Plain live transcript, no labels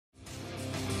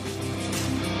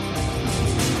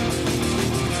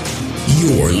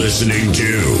You're listening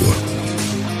to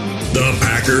the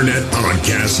Packernet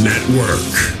Podcast Network.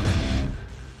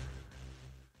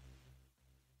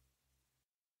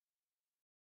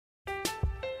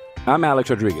 I'm Alex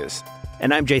Rodriguez.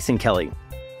 And I'm Jason Kelly.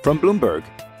 From Bloomberg,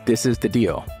 this is The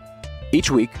Deal.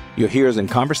 Each week, you'll hear us in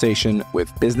conversation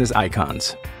with business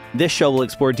icons. This show will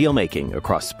explore deal-making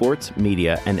across sports,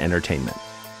 media, and entertainment.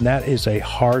 That is a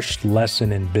harsh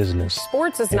lesson in business.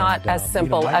 Sports is not as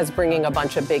simple as bringing a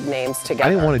bunch of big names together. I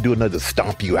didn't want to do another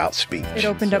stomp you out speech. It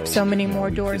opened up so many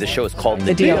more doors. The show is called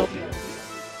The Deal.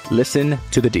 Listen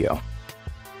to The Deal.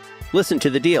 Listen to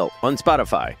The Deal on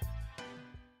Spotify.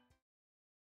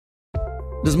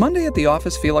 Does Monday at the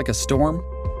office feel like a storm?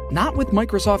 Not with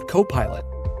Microsoft Copilot.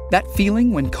 That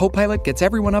feeling when Copilot gets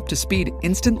everyone up to speed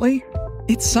instantly?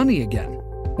 It's sunny again.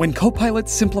 When Copilot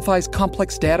simplifies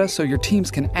complex data so your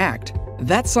teams can act,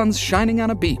 that sun's shining on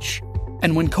a beach.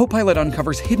 And when Copilot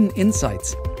uncovers hidden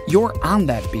insights, you're on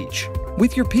that beach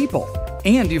with your people,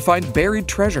 and you find buried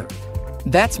treasure.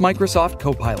 That's Microsoft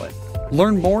Copilot.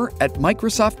 Learn more at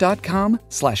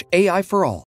Microsoft.com/AI for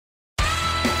all.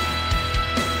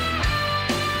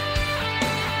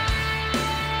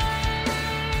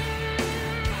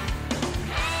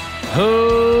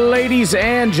 Ladies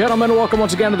and gentlemen, welcome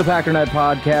once again to the Packernet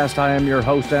Podcast. I am your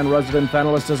host and resident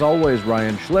panelist, as always,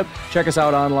 Ryan Schlip. Check us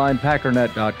out online,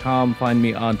 packernet.com. Find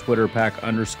me on Twitter,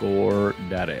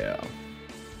 pack_daddy.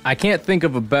 I can't think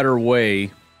of a better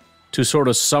way to sort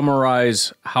of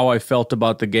summarize how I felt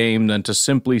about the game than to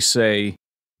simply say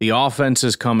the offense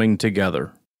is coming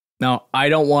together. Now, I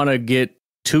don't want to get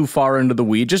too far into the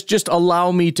weeds. Just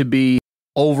allow me to be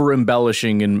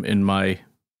over-embellishing in my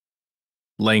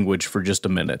language for just a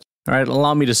minute. All right,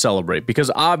 allow me to celebrate,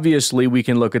 because obviously we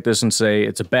can look at this and say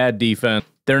it's a bad defense.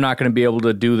 They're not going to be able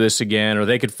to do this again, or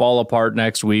they could fall apart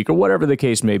next week, or whatever the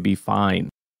case may be, fine.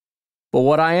 But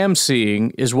what I am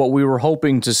seeing is what we were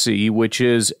hoping to see, which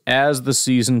is as the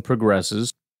season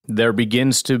progresses, there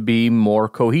begins to be more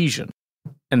cohesion.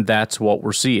 And that's what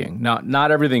we're seeing. Now, not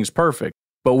everything's perfect,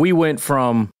 but we went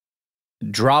from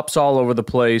drops all over the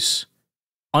place,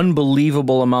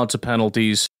 unbelievable amounts of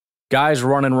penalties, guys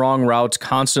running wrong routes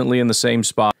constantly in the same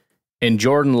spot, and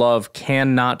Jordan Love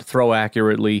cannot throw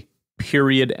accurately,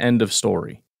 period, end of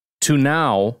story. To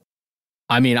now,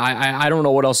 I mean, I don't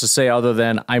know what else to say other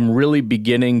than I'm really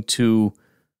beginning to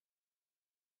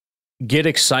get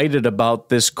excited about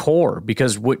this core,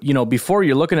 because before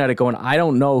you're looking at it going, I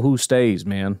don't know who stays,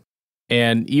 man.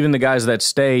 And even the guys that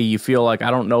stay, you feel like, I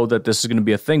don't know that this is going to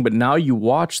be a thing, but now you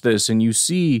watch this and you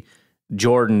see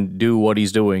Jordan do what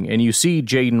he's doing, and you see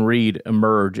Jayden Reed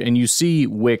emerge, and you see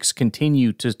Wicks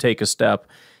continue to take a step,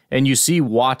 and you see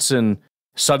Watson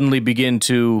suddenly begin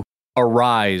to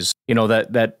arise.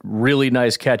 That really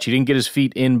nice catch. He didn't get his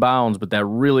feet in bounds, but that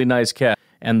really nice catch,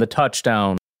 and the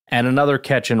touchdown, and another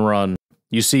catch and run.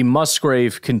 You see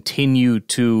Musgrave continue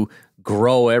to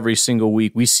grow every single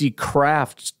week. We see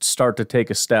Kraft start to take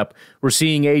a step. We're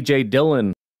seeing A.J.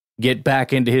 Dillon get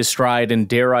back into his stride and,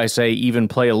 dare I say, even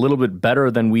play a little bit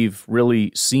better than we've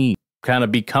really seen, kind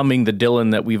of becoming the Dillon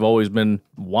that we've always been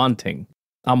wanting.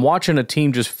 I'm watching a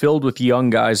team just filled with young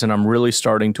guys, and I'm really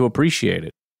starting to appreciate it.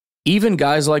 Even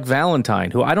guys like Valentine,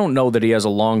 who I don't know that he has a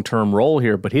long-term role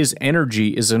here, but his energy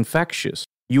is infectious.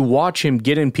 You watch him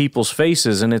get in people's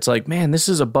faces, and it's like, man, this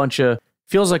is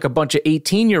feels like a bunch of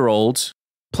 18-year-olds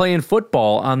playing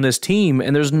football on this team,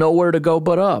 and there's nowhere to go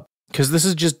but up, because this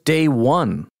is just day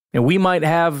one. And we might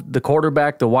have the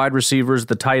quarterback, the wide receivers,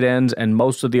 the tight ends, and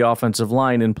most of the offensive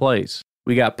line in place.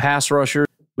 We got pass rushers.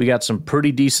 We got some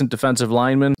pretty decent defensive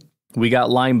linemen. We got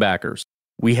linebackers.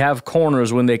 We have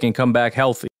corners when they can come back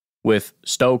healthy with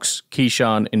Stokes,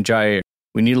 Keyshawn, and Jair.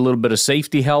 We need a little bit of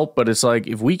safety help, but it's like,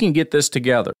 if we can get this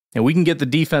together and we can get the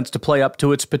defense to play up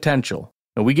to its potential,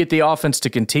 and we get the offense to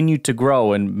continue to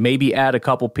grow and maybe add a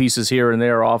couple pieces here and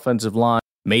there offensive line,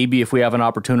 maybe if we have an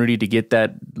opportunity to get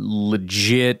that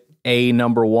legit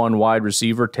number one wide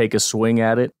receiver, take a swing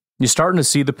at it, you're starting to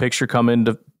see the picture come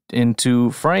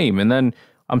into frame. And then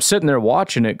I'm sitting there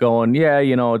watching it going, yeah,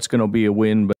 it's going to be a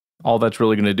win, but all that's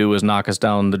really going to do is knock us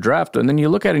down the draft. And then you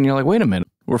look at it and you're like, wait a minute,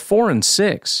 we're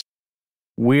 4-6.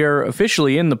 We're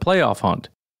officially in the playoff hunt.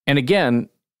 And again,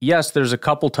 yes, there's a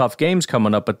couple tough games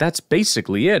coming up, but that's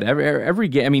basically it. Every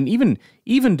game, I mean,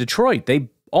 even Detroit, they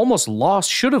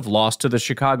almost should have lost to the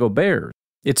Chicago Bears.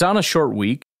 It's on a short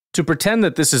week. To pretend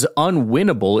that this is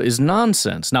unwinnable is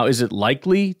nonsense. Now, is it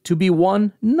likely to be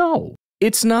won? No,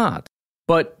 it's not.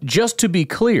 But just to be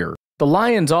clear, the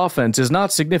Lions' offense is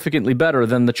not significantly better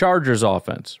than the Chargers'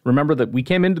 offense. Remember that we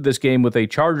came into this game with a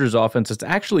Chargers' offense that's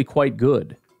actually quite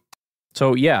good.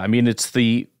 So, yeah, I mean, it's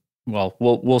the well,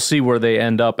 we'll see where they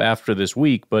end up after this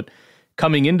week, but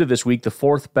coming into this week, the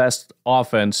 4th best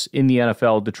offense in the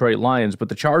NFL, Detroit Lions, but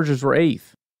the Chargers were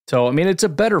 8th. So, I mean, it's a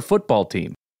better football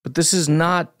team, but this is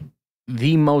not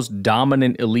the most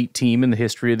dominant elite team in the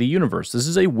history of the universe. This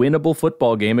is a winnable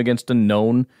football game against a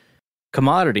known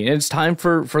commodity, and it's time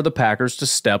for the Packers to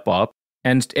step up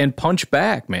and punch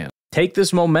back, man. Take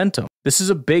this momentum. This is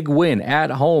a big win at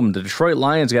home. The Detroit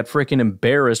Lions got freaking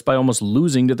embarrassed by almost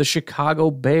losing to the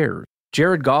Chicago Bears.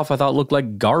 Jared Goff, I thought, looked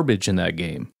like garbage in that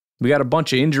game. We got a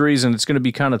bunch of injuries, and it's going to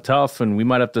be kind of tough, and we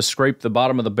might have to scrape the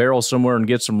bottom of the barrel somewhere and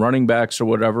get some running backs or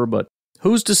whatever, but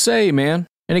who's to say, man?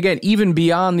 And again, even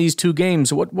beyond these 2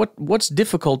 games, what's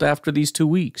difficult after these 2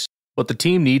 weeks? What the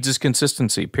team needs is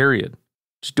consistency, period.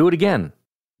 Just do it again.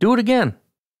 Do it again.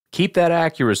 Keep that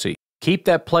accuracy. Keep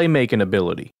that playmaking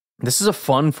ability. This is a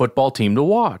fun football team to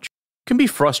watch. It can be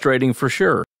frustrating for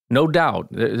sure, no doubt.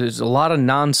 There's a lot of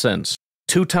nonsense.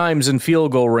 2 times in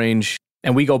field goal range,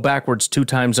 and we go backwards 2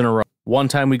 times in a row. One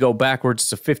time we go backwards,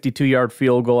 it's a 52-yard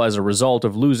field goal as a result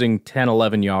of losing 10,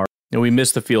 11 yards, and we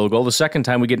miss the field goal. The second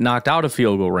time we get knocked out of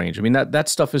field goal range. I mean, that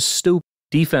stuff is stupid.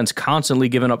 Defense constantly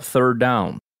giving up 3rd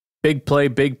down. Big play,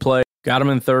 got him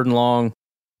in 3rd and long.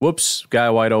 Whoops, guy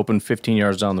wide open, 15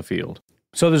 yards down the field.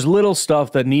 So there's little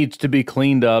stuff that needs to be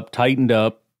cleaned up, tightened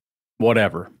up,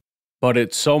 whatever. But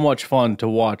it's so much fun to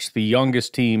watch the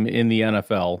youngest team in the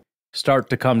NFL start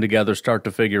to come together, start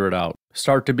to figure it out,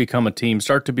 start to become a team,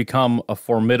 start to become a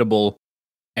formidable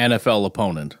NFL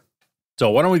opponent. So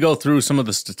why don't we go through some of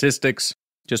the statistics,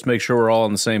 just make sure we're all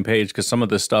on the same page, because some of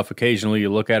this stuff, occasionally you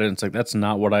look at it and it's like, that's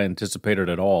not what I anticipated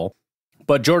at all.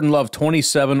 But Jordan Love,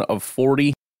 27 of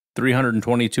 40,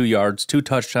 322 yards, 2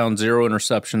 touchdowns, 0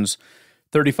 interceptions,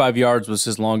 35 yards was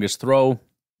his longest throw.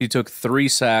 He took 3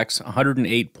 sacks,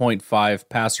 108.5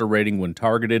 passer rating when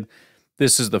targeted.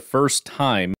 This is the first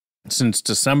time since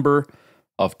December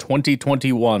of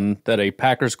 2021 that a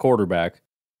Packers quarterback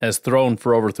has thrown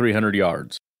for over 300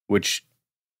 yards, which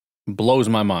blows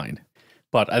my mind.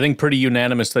 But I think pretty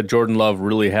unanimous that Jordan Love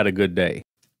really had a good day.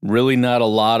 Really not a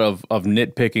lot of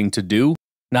nitpicking to do.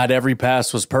 Not every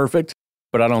pass was perfect,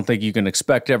 but I don't think you can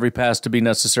expect every pass to be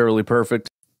necessarily perfect.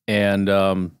 And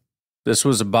this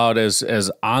was about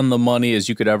as on the money as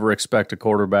you could ever expect a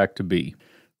quarterback to be.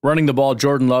 Running the ball,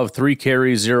 Jordan Love, 3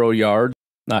 carries, 0 yards.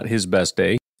 Not his best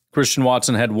day. Christian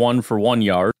Watson had 1 for 1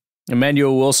 yard.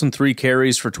 Emmanuel Wilson, 3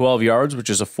 carries for 12 yards,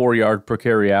 which is a 4-yard per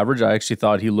carry average. I actually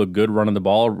thought he looked good running the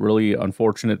ball. Really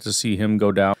unfortunate to see him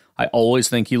go down. I always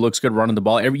think he looks good running the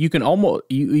ball.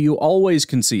 You always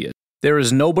can see it. There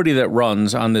is nobody that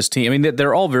runs on this team. I mean,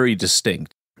 they're all very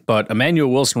distinct. But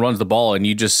Emmanuel Wilson runs the ball, and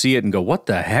you just see it and go, what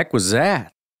the heck was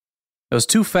that? It was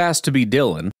too fast to be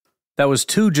Dylan. That was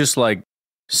too just like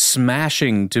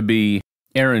smashing to be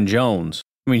Aaron Jones.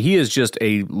 I mean, he is just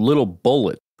a little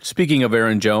bullet. Speaking of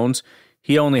Aaron Jones,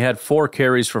 he only had 4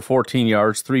 carries for 14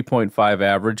 yards, 3.5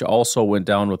 average, also went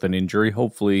down with an injury.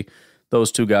 Hopefully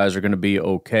those 2 guys are going to be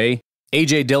okay.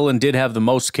 A.J. Dillon did have the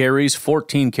most carries,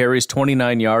 14 carries,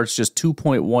 29 yards, just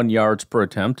 2.1 yards per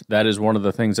attempt. That is one of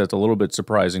the things that's a little bit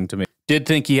surprising to me. Did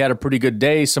think he had a pretty good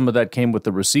day. Some of that came with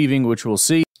the receiving, which we'll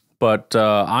see. But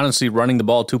honestly, running the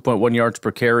ball 2.1 yards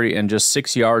per carry and just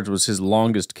 6 yards was his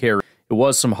longest carry. It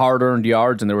was some hard-earned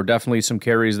yards, and there were definitely some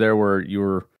carries there where you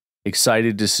were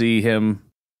excited to see him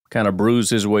kind of bruise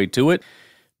his way to it.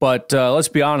 But let's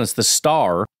be honest, the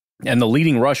star and the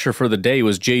leading rusher for the day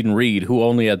was Jayden Reed, who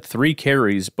only had 3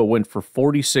 carries but went for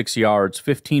 46 yards,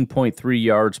 15.3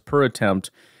 yards per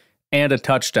attempt, and a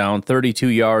touchdown. 32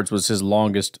 yards was his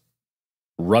longest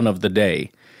run of the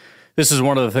day. This is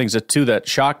one of the things that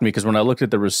shocked me, because when I looked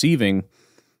at the receiving,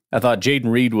 I thought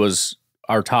Jayden Reed was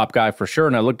our top guy for sure,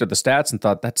 and I looked at the stats and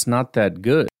thought, that's not that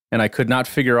good. And I could not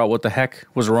figure out what the heck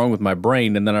was wrong with my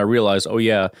brain, and then I realized, oh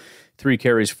yeah, 3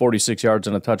 carries, 46 yards,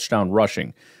 and a touchdown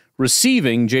rushing.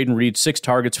 Receiving, Jayden Reed, 6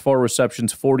 targets, 4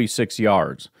 receptions, 46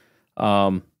 yards.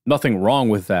 Nothing wrong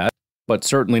with that, but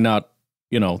certainly not,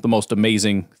 the most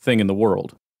amazing thing in the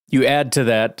world. You add to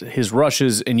that his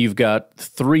rushes, and you've got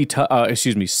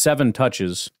 7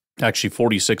 touches, actually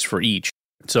 46 for each.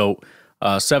 So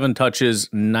 7 touches,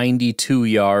 92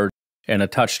 yards, and a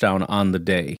touchdown on the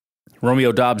day.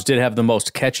 Romeo Doubs did have the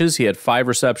most catches. He had 5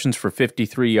 receptions for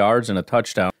 53 yards and a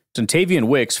touchdown. Dontavian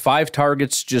Wicks, 5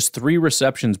 targets, just 3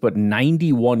 receptions, but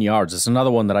 91 yards. It's another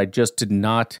one that I just did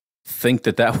not think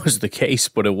that was the case,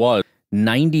 but it was.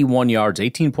 91 yards,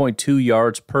 18.2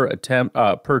 yards per attempt,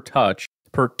 per touch,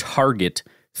 per target,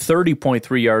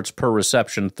 30.3 yards per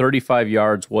reception. 35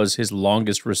 yards was his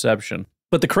longest reception.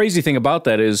 But the crazy thing about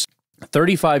that is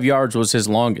 35 yards was his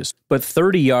longest, but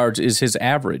 30 yards is his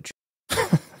average.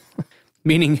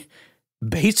 Meaning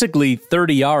basically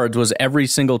 30 yards was every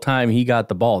single time he got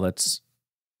the ball. That's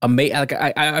amazing. Like,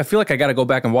 I feel like I got to go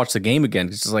back and watch the game again.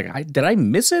 It's just like, did I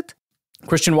miss it?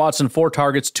 Christian Watson, 4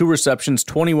 targets, 2 receptions,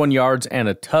 21 yards, and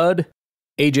a tud.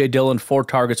 A.J. Dillon, 4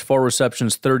 targets, 4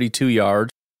 receptions, 32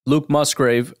 yards. Luke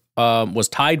Musgrave was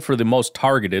tied for the most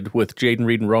targeted with Jaden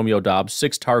Reed and Romeo Doubs,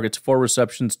 6 targets, 4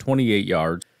 receptions, 28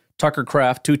 yards. Tucker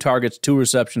Kraft, 2 targets, 2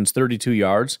 receptions, 32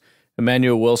 yards.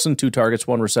 Emmanuel Wilson, 2 targets,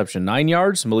 1 reception, 9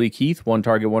 yards. Malik Heath, 1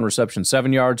 target, 1 reception,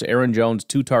 7 yards. Aaron Jones,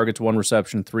 2 targets, 1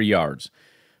 reception, 3 yards.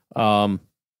 I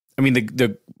mean,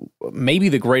 the maybe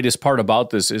the greatest part about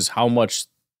this is how much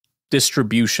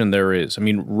distribution there is. I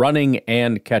mean, running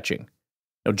and catching.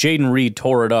 Now, Jaden Reed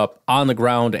tore it up on the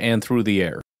ground and through the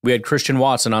air. We had Christian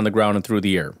Watson on the ground and through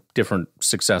the air. Different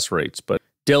success rates, but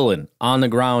Dillon on the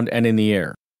ground and in the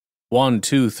air. 1,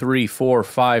 2, 3, 4,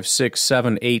 5, 6,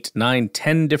 7, 8, 9,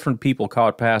 10 different people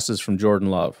caught passes from Jordan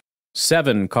Love.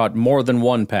 7 caught more than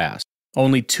 1 pass.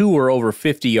 Only 2 were over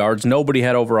 50 yards. Nobody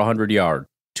had over 100 yards.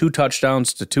 2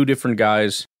 touchdowns to 2 different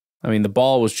guys. I mean, the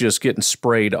ball was just getting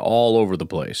sprayed all over the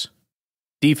place.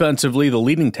 Defensively, the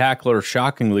leading tackler,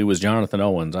 shockingly, was Jonathan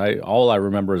Owens. All I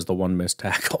remember is the 1 missed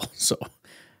tackle, so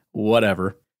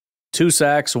whatever. 2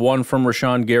 sacks, 1 from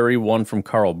Rashawn Gary, 1 from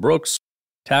Carl Brooks.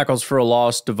 Tackles for a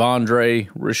loss, Devondre,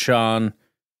 Rashawn,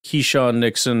 Keyshawn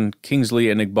Nixon, Kingsley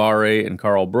Enigbare, and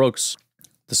Carl Brooks.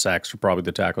 The sacks are probably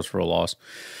the tackles for a loss.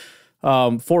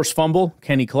 Forced fumble,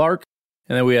 Kenny Clark.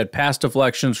 And then we had pass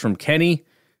deflections from Kenny,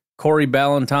 Corey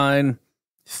Ballantyne,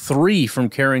 3 from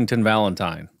Carrington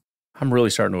Valentine. I'm really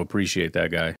starting to appreciate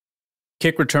that guy.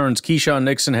 Kick returns, Keyshawn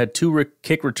Nixon had 2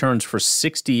 kick returns for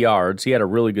 60 yards. He had a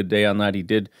really good day on that. He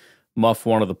did muff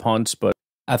one of the punts, but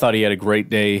I thought he had a great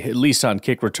day, at least on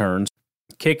kick returns.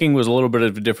 Kicking was a little bit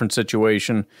of a different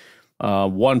situation.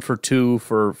 1 for 2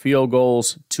 for field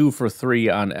goals, 2 for 3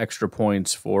 on extra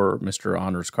points for Mr.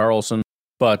 Honors Carlson.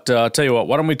 But I'll tell you what,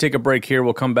 why don't we take a break here?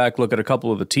 We'll come back, look at a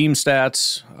couple of the team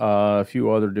stats, a few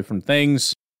other different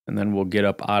things, and then we'll get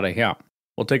up out of here.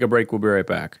 We'll take a break. We'll be right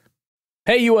back.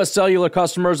 Hey, U.S. Cellular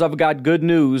customers, I've got good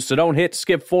news, so don't hit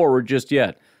skip forward just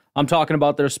yet. I'm talking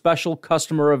about their special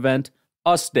customer event,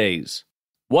 Us Days.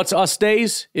 What's Us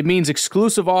Days? It means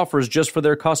exclusive offers just for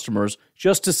their customers,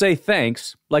 just to say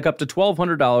thanks, like up to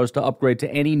 $1,200 to upgrade to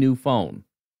any new phone.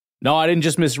 No, I didn't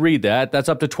just misread that. That's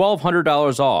up to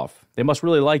 $1,200 off. They must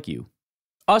really like you.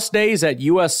 Us Days at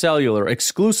U.S. Cellular.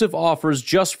 Exclusive offers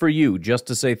just for you, just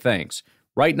to say thanks.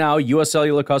 Right now, U.S.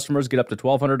 Cellular customers get up to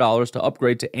 $1,200 to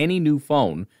upgrade to any new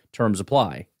phone. Terms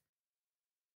apply.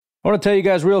 I want to tell you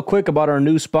guys real quick about our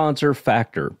new sponsor,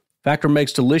 Factor. Factor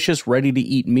makes delicious,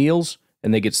 ready-to-eat meals,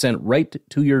 and they get sent right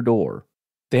to your door.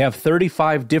 They have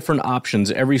 35 different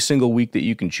options every single week that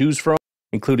you can choose from,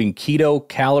 including keto,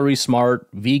 calorie smart,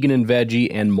 vegan and veggie,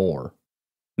 and more.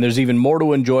 And there's even more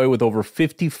to enjoy with over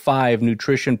 55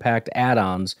 nutrition-packed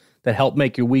add-ons that help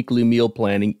make your weekly meal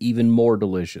planning even more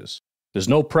delicious. There's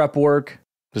no prep work.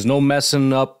 There's no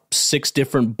messing up 6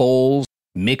 different bowls,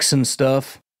 mixing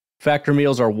stuff. Factor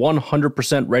meals are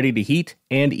 100% ready to heat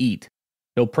and eat.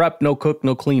 No prep, no cook,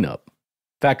 no cleanup.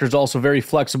 Factor is also very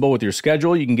flexible with your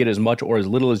schedule. You can get as much or as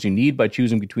little as you need by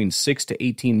choosing between 6 to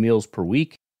 18 meals per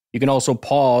week. You can also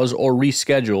pause or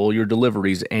reschedule your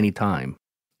deliveries anytime.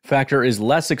 Factor is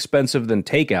less expensive than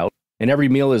takeout, and every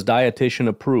meal is dietitian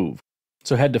approved.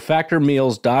 So head to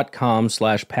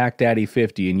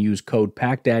factormeals.com/PackDaddy50 and use code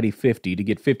PackDaddy50 to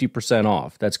get 50%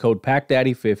 off. That's code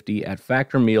PackDaddy50 at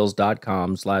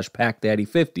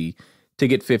factormeals.com/PackDaddy50 to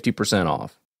get 50%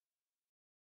 off.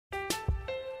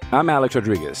 I'm Alex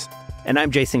Rodriguez. And I'm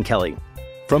Jason Kelly.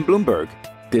 From Bloomberg,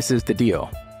 this is The Deal.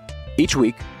 Each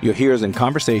week, you'll hear us in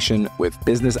conversation with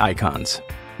business icons.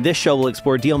 This show will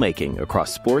explore deal-making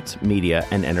across sports, media,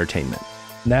 and entertainment.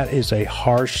 That is a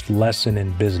harsh lesson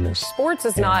in business. Sports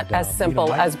is not as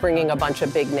simple as bringing a bunch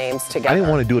of big names together. I didn't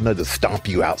want to do another stomp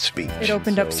you out speech. It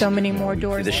opened up so many more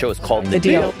doors. The show is called The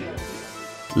Deal.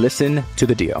 Listen to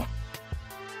The Deal.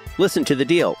 Listen to The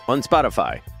Deal on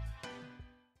Spotify.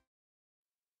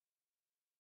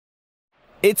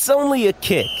 It's only a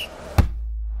kick.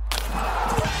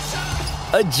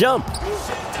 A jump.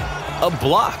 A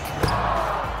block.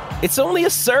 It's only a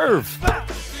serve.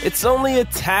 It's only a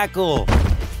tackle.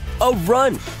 A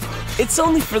run. It's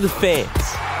only for the fans.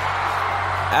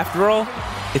 After all,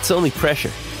 it's only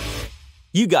pressure.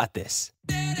 You got this.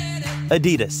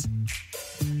 Adidas.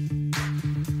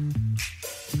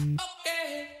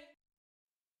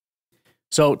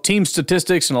 So team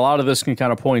statistics, and a lot of this can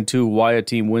kind of point to why a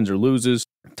team wins or loses.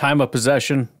 Time of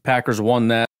possession, Packers won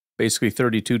that, basically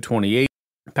 32-28.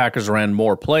 Packers ran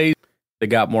more plays. They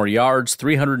got more yards,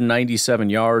 397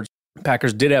 yards.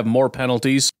 Packers did have more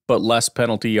penalties, but less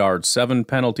penalty yards. 7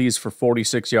 penalties for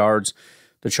 46 yards.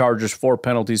 The Chargers 4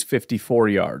 penalties, 54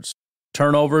 yards.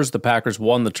 Turnovers, the Packers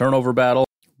won the turnover battle,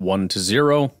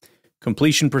 1-0.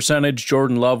 Completion percentage,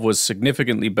 Jordan Love was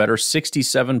significantly better,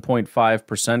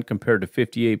 67.5% compared to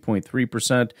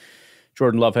 58.3%.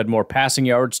 Jordan Love had more passing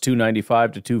yards,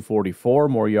 295 to 244,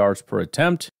 more yards per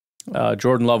attempt.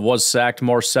 Jordan Love was sacked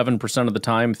more, 7% of the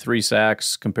time, 3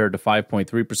 sacks, compared to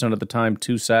 5.3% of the time,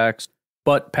 2 sacks.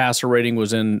 But passer rating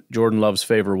was in Jordan Love's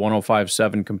favor,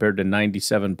 105.7 compared to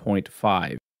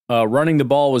 97.5. Running the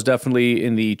ball was definitely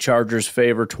in the Chargers'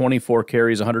 favor, 24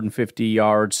 carries, 150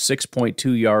 yards,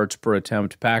 6.2 yards per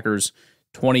attempt. Packers,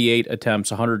 28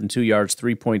 attempts, 102 yards,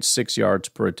 3.6 yards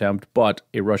per attempt, but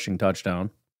a rushing touchdown.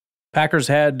 Packers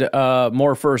had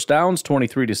more first downs,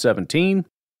 23-17.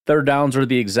 Third downs are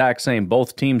the exact same.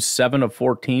 Both teams, 7 of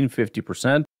 14,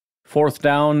 50%. Fourth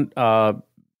down,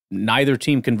 neither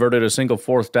team converted a single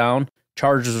fourth down.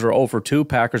 Chargers are 0 for 2,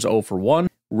 Packers 0 for 1.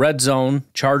 Red zone,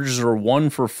 Chargers are 1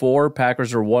 for 4,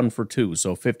 Packers are 1 for 2.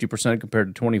 So 50%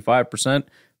 compared to 25%.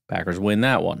 Packers win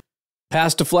that one.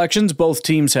 Pass deflections, both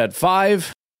teams had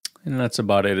 5. And that's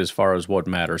about it as far as what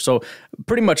matters. So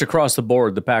pretty much across the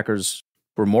board, the Packers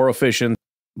were more efficient,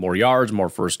 more yards, more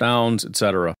first downs,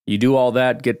 etc. You do all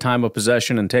that, get time of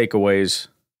possession and takeaways.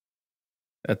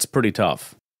 That's pretty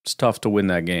tough. It's tough to win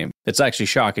that game. It's actually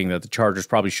shocking that the Chargers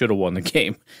probably should have won the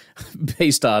game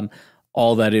based on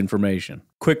all that information.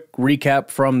 Quick recap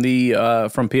from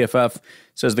PFF. It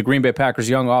says the Green Bay Packers'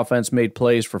 young offense made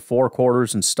plays for 4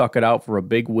 quarters and stuck it out for a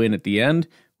big win at the end,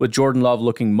 with Jordan Love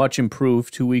looking much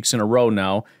improved 2 weeks in a row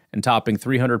now and topping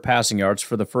 300 passing yards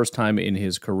for the first time in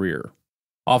his career.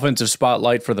 Offensive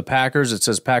spotlight for the Packers. It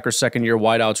says Packers second-year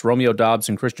wideouts Romeo Doubs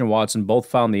and Christian Watson both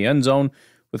found the end zone,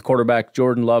 with quarterback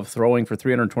Jordan Love throwing for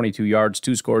 322 yards,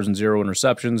 2 scores, and 0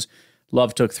 interceptions.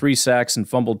 Love took 3 sacks and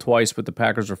fumbled twice, but the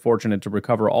Packers were fortunate to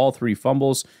recover all 3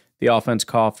 fumbles. The offense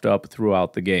coughed up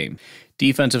throughout the game.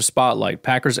 Defensive spotlight.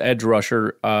 Packers edge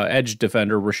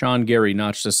defender Rashawn Gary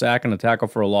notched a sack and a tackle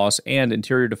for a loss, and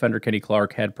interior defender Kenny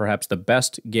Clark had perhaps the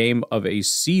best game of a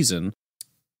season.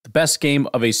 The best game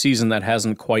of a season that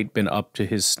hasn't quite been up to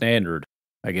his standard,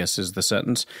 I guess is the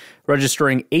sentence.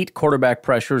 Registering 8 quarterback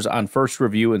pressures on first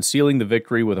review and sealing the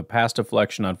victory with a pass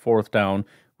deflection on 4th down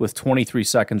with 23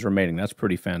 seconds remaining. That's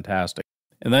pretty fantastic.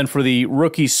 And then for the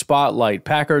rookie spotlight,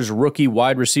 Packers rookie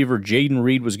wide receiver Jayden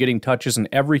Reed was getting touches in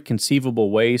every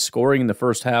conceivable way, scoring in the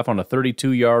first half on a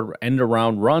 32-yard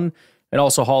end-around run and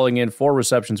also hauling in 4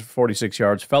 receptions for 46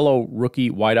 yards. Fellow rookie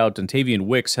wideout Dontavian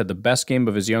Wicks had the best game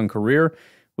of his young career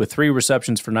with 3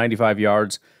 receptions for 95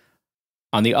 yards.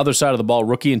 On the other side of the ball,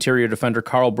 rookie interior defender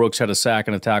Carl Brooks had a sack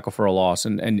and a tackle for a loss.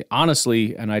 And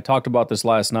honestly, and I talked about this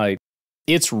last night,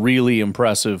 it's really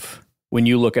impressive when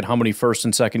you look at how many first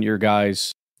and second year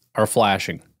guys are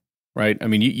flashing, right? I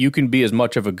mean, you can be as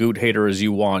much of a Goot hater as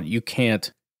you want. You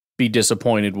can't be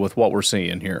disappointed with what we're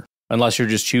seeing here unless you're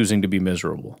just choosing to be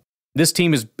miserable. This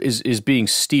team is being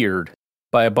steered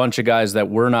by a bunch of guys that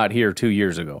were not here 2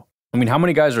 years ago. I mean, how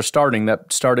many guys are starting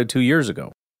that started 2 years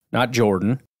ago? Not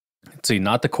Jordan. Let's see,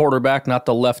 not the quarterback, not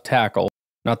the left tackle,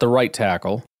 not the right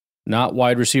tackle, not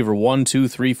wide receiver 1, 2,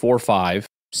 3, 4, 5,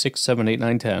 6, 7, 8,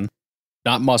 9, 10,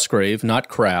 not Musgrave, not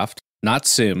Kraft, not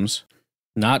Sims,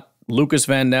 not Lucas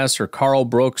Van Ness or Carl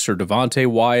Brooks or Devontae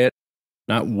Wyatt,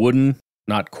 not Wooden,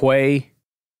 not Quay.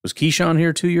 Was Keyshawn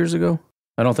here 2 years ago?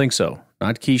 I don't think so.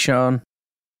 Not Keyshawn.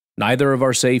 Neither of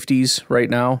our safeties right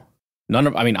now.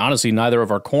 Honestly, neither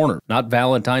of our corners. Not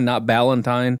Valentine, not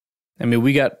Ballantyne. I mean,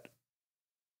 we got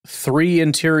 3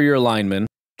 interior linemen,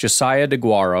 Josiah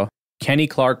DeGuara, Kenny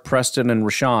Clark, Preston, and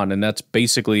Rashawn, and that's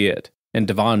basically it. And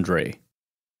Devondre.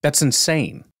 That's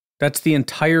insane. That's the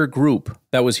entire group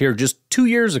that was here just 2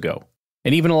 years ago.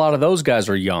 And even a lot of those guys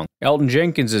are young. Elton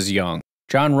Jenkins is young.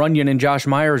 John Runyon and Josh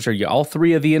Myers are young. All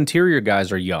 3 of the interior guys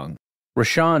are young.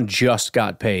 Rashawn just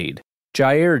got paid.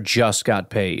 Jair just got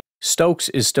paid. Stokes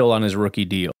is still on his rookie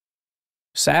deal.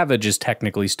 Savage is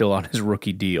technically still on his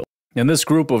rookie deal. And this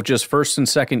group of just first and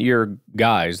second year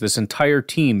guys, this entire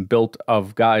team built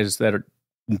of guys that are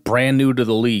brand new to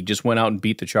the league, just went out and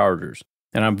beat the Chargers.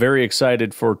 And I'm very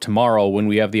excited for tomorrow when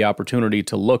we have the opportunity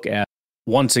to look at,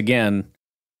 once again,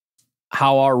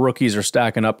 how our rookies are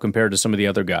stacking up compared to some of the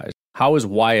other guys. How is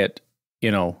Wyatt,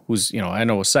 who's, I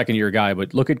know a second year guy,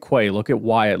 but look at Quay, look at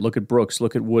Wyatt, look at Brooks,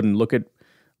 look at Wooden, look at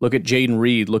Jayden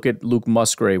Reed, look at Luke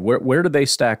Musgrave. Where do they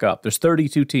stack up? There's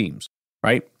 32 teams,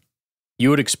 right? You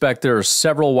would expect there are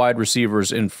several wide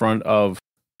receivers in front of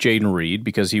Jayden Reed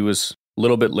because he was a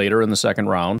little bit later in the second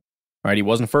round, right? He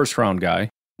wasn't a first round guy.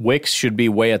 Wicks should be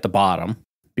way at the bottom.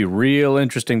 Be real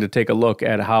interesting to take a look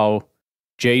at how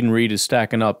Jaden Reed is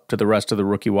stacking up to the rest of the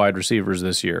rookie wide receivers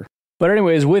this year. But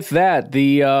anyways, with that,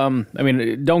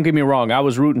 don't get me wrong, I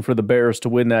was rooting for the Bears to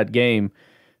win that game.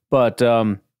 But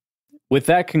with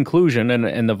that conclusion,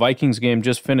 and the Vikings game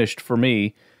just finished for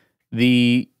me,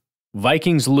 the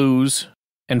Vikings lose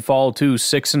and fall to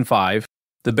 6-5.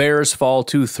 The Bears fall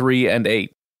to 3-8.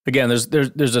 Again,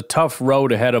 there's a tough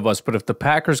road ahead of us, but if the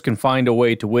Packers can find a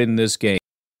way to win this game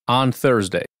on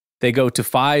Thursday, they go to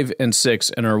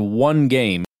 5-6 and are one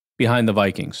game behind the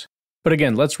Vikings. But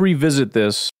again, let's revisit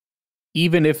this.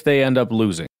 Even if they end up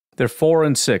losing, they're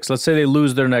 4-6. Let's say they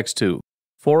lose their next two.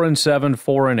 4-7,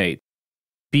 4-8.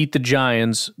 Beat the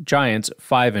Giants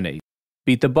 5-8.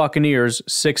 Beat the Buccaneers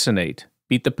 6-8.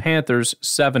 Beat the Panthers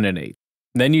 7-8.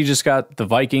 Then you just got the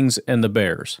Vikings and the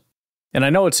Bears. And I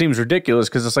know it seems ridiculous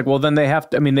because it's like, well, then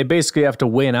they basically have to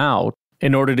win out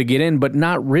in order to get in, but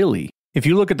not really. If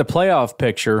you look at the playoff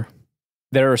picture,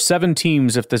 there are 7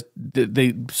 teams if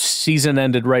the season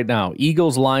ended right now.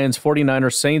 Eagles, Lions,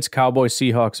 49ers, Saints, Cowboys,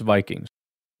 Seahawks, Vikings.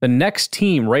 The next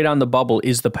team right on the bubble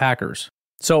is the Packers.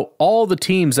 So all the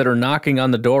teams that are knocking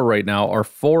on the door right now are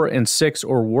 4-6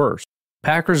 or worse.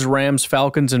 Packers, Rams,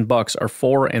 Falcons, and Bucks are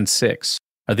 4-6.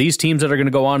 Are these teams that are going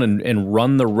to go on and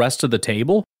run the rest of the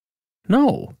table?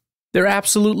 No, they're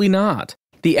absolutely not.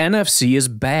 The NFC is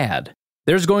bad.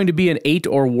 There's going to be an 8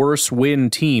 or worse win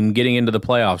team getting into the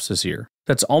playoffs this year.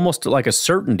 That's almost like a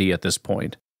certainty at this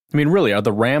point. I mean, really, are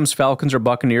the Rams, Falcons, or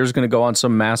Buccaneers going to go on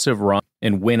some massive run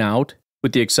and win out,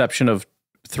 with the exception of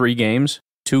 3 games,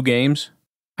 2 games?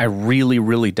 I really,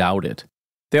 really doubt it.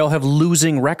 They all have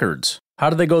losing records. How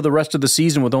do they go the rest of the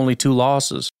season with only 2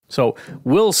 losses? So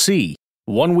we'll see.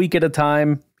 1 week at a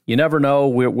time. You never know.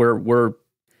 We're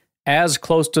as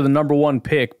close to the number 1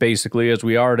 pick, basically, as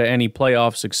we are to any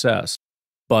playoff success.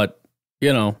 But,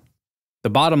 the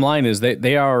bottom line is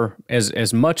they are,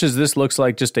 as much as this looks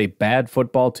like just a bad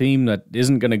football team that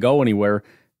isn't going to go anywhere,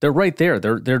 they're right there.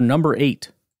 They're number 8.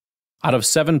 Out of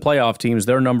 7 playoff teams,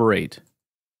 they're number 8.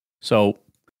 So,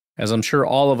 as I'm sure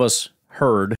all of us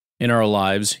heard in our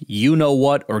lives, you know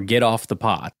what, or get off the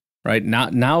pot, right?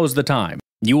 Now is the time.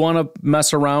 You want to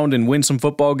mess around and win some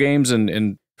football games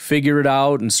and figure it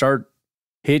out and start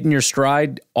hitting your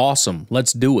stride? Awesome.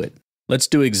 Let's do it. Let's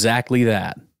do exactly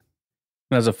that.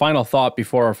 And as a final thought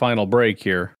before our final break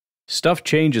here, stuff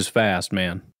changes fast,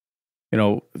 man.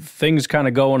 Things kind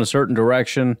of go in a certain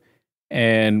direction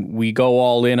and we go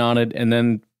all in on it, and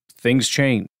then things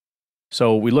change.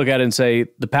 So we look at it and say,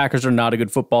 the Packers are not a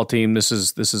good football team. This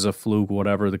is a fluke,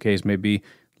 whatever the case may be.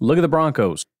 Look at the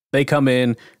Broncos. They come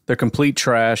in, they're complete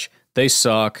trash, they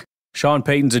suck, Sean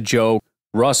Payton's a joke,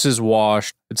 Russ is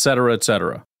washed, etc.,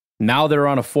 etc. Now they're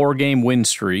on a 4-game win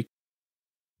streak.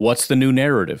 What's the new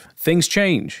narrative? Things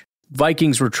change.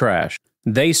 Vikings were trash.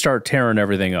 They start tearing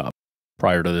everything up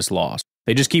prior to this loss.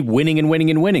 They just keep winning and winning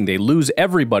and winning. They lose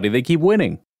everybody. They keep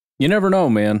winning. You never know,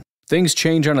 man. Things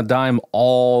change on a dime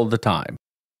all the time.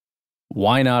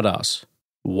 Why not us?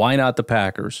 Why not the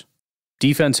Packers?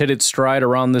 Defense hit its stride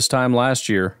around this time last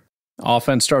year.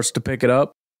 Offense starts to pick it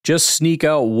up. Just sneak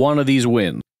out one of these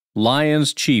wins.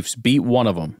 Lions, Chiefs, beat one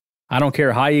of them. I don't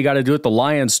care how you got to do it. The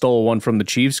Lions stole one from the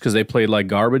Chiefs because they played like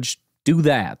garbage. Do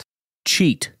that.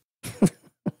 Cheat.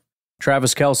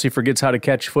 Travis Kelce forgets how to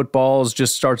catch footballs,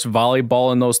 just starts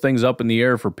volleyballing those things up in the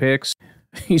air for picks.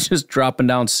 He's just dropping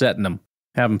down, setting them,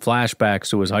 having flashbacks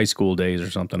to his high school days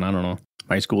or something. I don't know.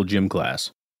 High school gym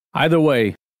class. Either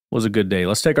way, was a good day.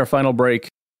 Let's take our final break.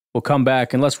 We'll come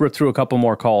back and let's rip through a couple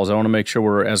more calls. I want to make sure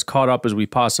we're as caught up as we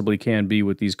possibly can be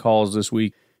with these calls this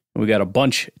week. We got a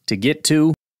bunch to get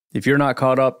to. If you're not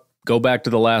caught up, go back to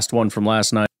the last one from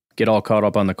last night. Get all caught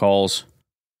up on the calls.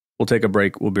 We'll take a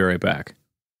break. We'll be right back.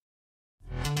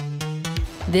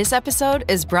 This episode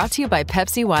is brought to you by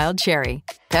Pepsi Wild Cherry.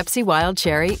 Pepsi Wild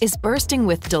Cherry is bursting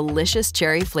with delicious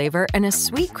cherry flavor and a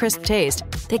sweet, crisp taste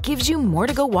that gives you more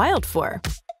to go wild for.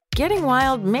 Getting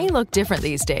wild may look different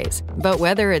these days, but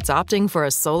whether it's opting for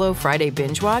a solo Friday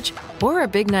binge watch or a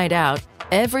big night out,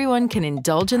 everyone can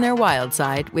indulge in their wild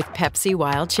side with Pepsi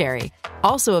Wild Cherry.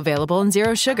 Also available in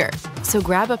Zero Sugar. So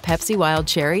grab a Pepsi Wild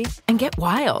Cherry and get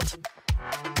wild.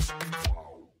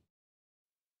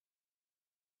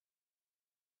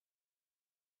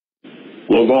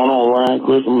 What's going on, Ryan?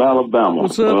 Chris from Alabama.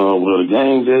 What's up? Well, the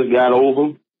game just got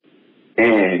over,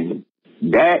 and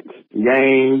that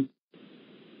game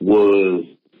was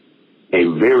a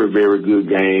very, very good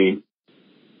game.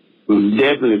 It was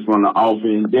definitely from the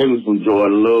offense, definitely from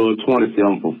Jordan Love,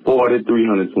 27 for 40,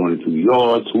 322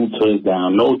 yards, 2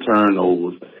 touchdowns, no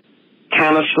turnovers.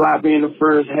 Kind of sloppy in the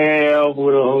first half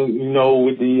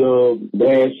with the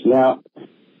bad snap.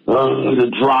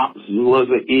 The drops was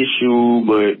an issue,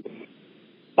 but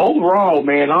Overall,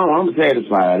 man, I'm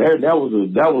satisfied. That was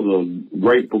a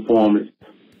great performance.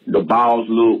 The balls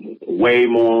look way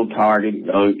more on target.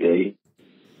 Okay,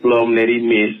 some that he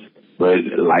missed, but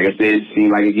like I said, it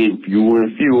seemed like it getting fewer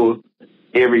and fewer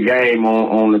every game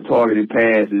on the targeted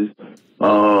passes.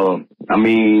 I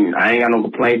mean, I ain't got no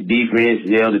complaint. Defense,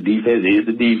 yeah, the defense is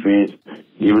the defense,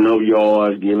 giving up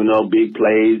yards, giving up big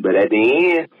plays, but at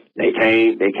the end, they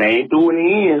came through in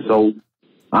the end. So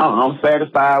I'm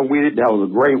satisfied with it. That was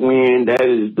a great win. That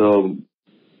is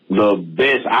the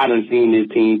best I done seen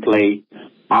this team play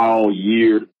all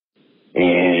year.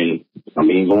 And I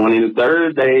mean, going into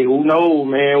Thursday, who knows,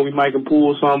 man? We might can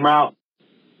pull something out.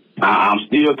 I'm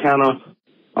still kind of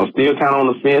on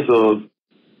the fence of,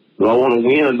 do I want to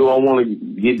win or do I want to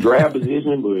get draft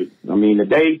position? But I mean,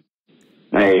 today,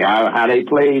 hey, how they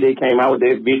played, they came out with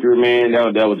that victory, man.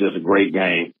 That was just a great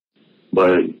game.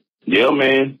 But yeah,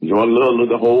 man, Jordan Love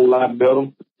looked a whole lot better.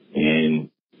 And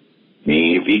I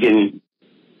mean, if he can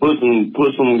put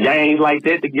some games like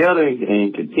that together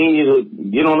and continue to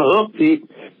get on the uptick,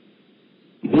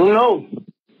 who knows?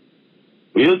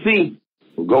 We'll see.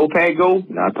 Go Pack Go,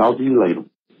 and I'll talk to you later.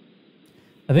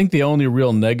 I think the only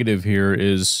real negative here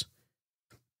is,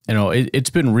 you know,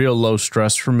 it's been real low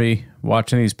stress for me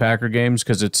watching these Packer games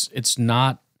because it's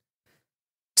not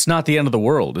the end of the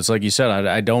world. It's like you said,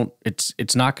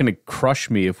 it's not going to crush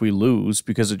me if we lose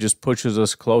because it just pushes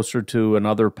us closer to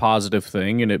another positive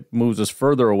thing and it moves us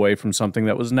further away from something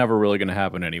that was never really going to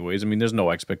happen anyways. I mean, there's no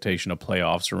expectation of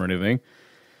playoffs or anything.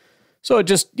 So it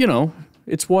just, you know,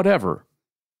 it's whatever.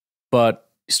 But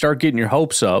start getting your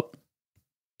hopes up,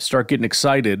 start getting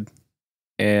excited,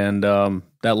 and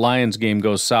that Lions game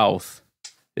goes south,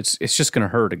 it's just going to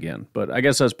hurt again. But I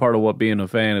guess that's part of what being a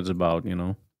fan is about, you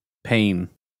know, pain.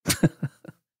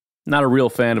 Not a real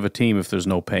fan of a team if there's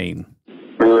no pain.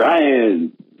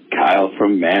 Ryan, Kyle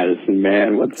from Madison,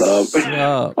 man, what's up?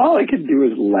 All I could do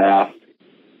is laugh.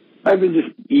 I've been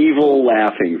just evil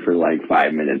laughing for like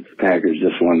 5 minutes. Packers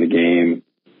just won the game.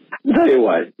 I'll tell you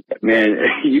what, man,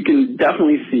 you can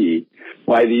definitely see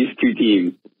why these two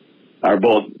teams are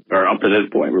up to this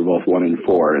point, we're both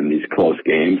 1-4 in these close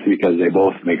games because they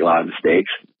both make a lot of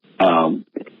mistakes.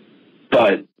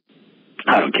 But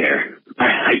I don't care.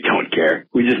 I don't care.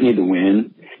 We just need to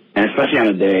win. And especially on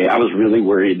a day, I was really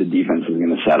worried the defense was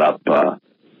going to set up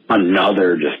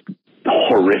another just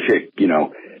horrific, you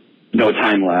know, no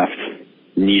time left,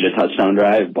 need a touchdown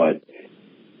drive. But,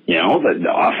 you know,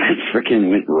 the offense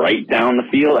freaking went right down the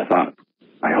field.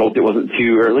 I hoped it wasn't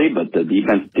too early, but the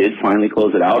defense did finally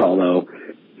close it out, although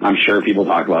I'm sure people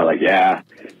talk about, like, yeah,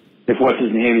 if what's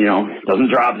his name, you know,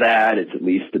 doesn't drop that, it's at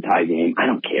least a tie game. I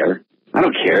don't care. I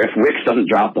don't care. If Wicks doesn't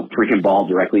drop the freaking ball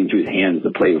directly into his hands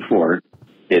the play before,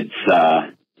 it's,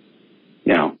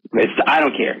 you know, I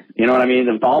don't care. You know what I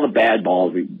mean? With all the bad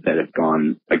balls that have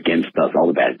gone against us, all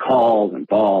the bad calls and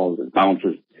balls and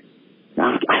bounces,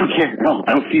 I don't care at all.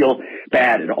 I don't feel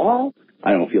bad at all.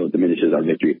 I don't feel it diminishes our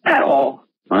victory at all.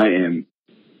 I am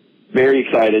very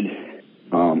excited.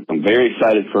 I'm very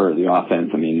excited for the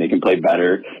offense. I mean, they can play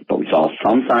better, but we saw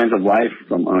some signs of life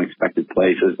from unexpected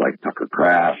places like Tucker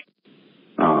Kraft.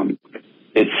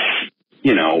 It's,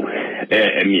 you know,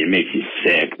 I mean, it makes you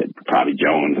sick that probably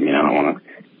Jones. I mean, I don't want to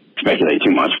speculate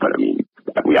too much, but I mean,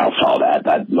 we all saw that.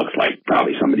 That looks like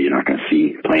probably somebody you're not going to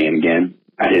see playing again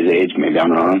at his age. Maybe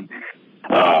I'm wrong.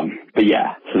 But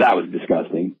yeah, so that was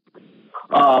disgusting.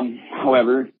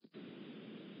 However,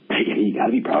 you got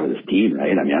to be proud of this team,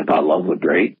 right? I mean, I thought Love looked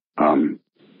great. I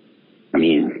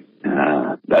mean,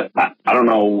 I don't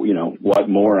know, you know, what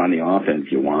more on the offense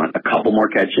you want. A couple more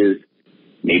catches,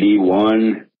 maybe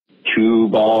 1, 2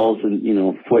 balls and, you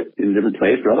know, foot in a different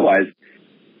place. But otherwise,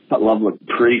 I thought Love looked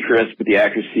pretty crisp with the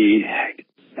accuracy.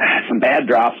 Some bad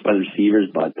drops by the receivers,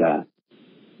 but,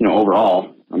 you know,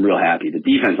 overall, I'm real happy. The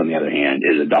defense, on the other hand,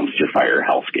 is a dumpster fire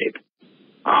hellscape.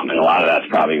 And a lot of that's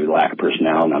probably the lack of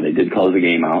personnel. Now, they did close the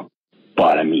game out.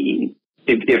 But, I mean,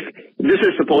 if this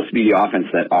is supposed to be the offense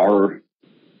that our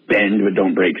bend but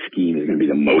don't break scheme is going to be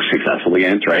the most successful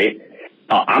against, right?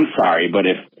 I'm sorry, but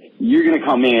if you're going to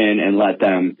come in and let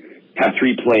them have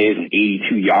 3 plays and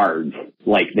 82 yards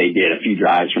like they did a few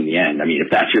drives from the end, I mean,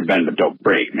 if that's your bend but don't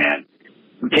break, man,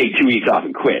 take 2 weeks off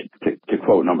and quit, to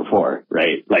quote number 4,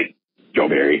 right? Like Joe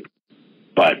Barry.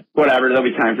 But whatever, there'll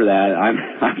be time for that.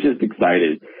 I'm just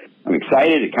excited. I'm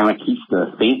excited. It kind of keeps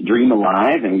the faint dream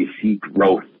alive, and we see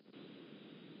growth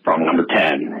from number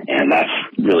 10, and that's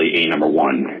really a number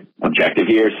 1 objective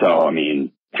here. So, I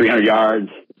mean, 300 yards,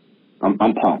 I'm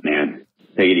pumped, man.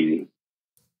 Take it easy.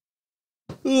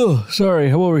 Oh, sorry.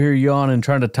 I'm over here yawning,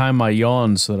 trying to time my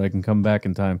yawns so that I can come back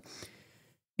in time.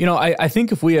 I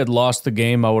think if we had lost the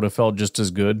game, I would have felt just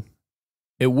as good.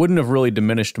 It wouldn't have really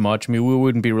diminished much. I mean, we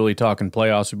wouldn't be really talking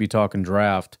playoffs. We'd be talking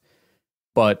draft.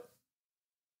 But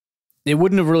it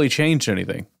wouldn't have really changed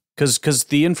anything because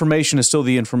the information is still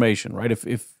the information, right?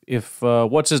 If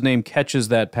what's his name catches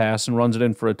that pass and runs it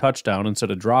in for a touchdown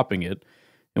instead of dropping it,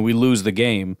 and we lose the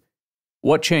game,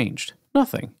 what changed?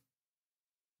 Nothing.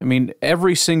 I mean,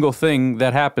 every single thing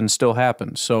that happened still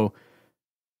happened. So,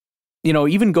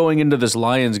 even going into this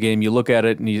Lions game, you look at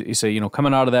it and you say,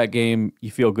 coming out of that game,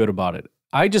 you feel good about it.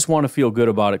 I just want to feel good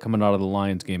about it coming out of the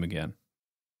Lions game again.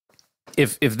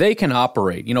 If they can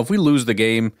operate, if we lose the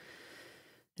game,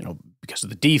 because of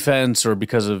the defense or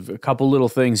because of a couple little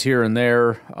things here and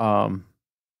there,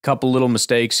 couple little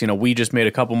mistakes, we just made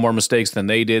a couple more mistakes than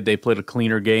they did. They played a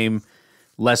cleaner game,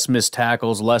 less missed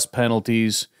tackles, less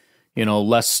penalties,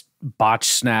 less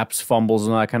botched snaps, fumbles,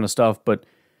 and all that kind of stuff. But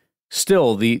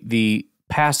still, the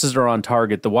passes are on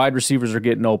target. The wide receivers are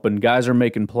getting open. Guys are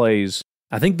making plays.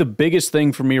 I think the biggest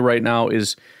thing for me right now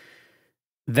is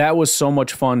that was so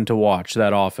much fun to watch,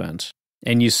 that offense.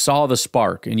 And you saw the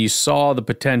spark, and you saw the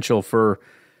potential for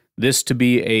this to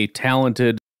be a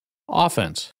talented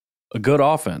offense, a good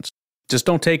offense. Just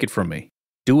don't take it from me.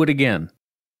 Do it again.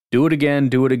 Do it again,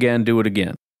 do it again, do it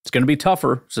again. It's going to be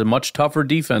tougher. It's a much tougher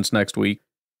defense next week,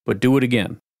 but do it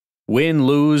again. Win,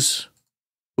 lose,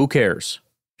 who cares?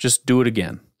 Just do it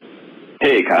again.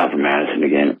 Hey, Kyle from Madison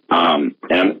again. And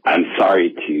I'm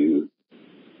sorry to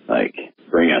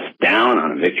bring us down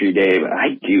on a victory day, but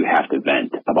I do have to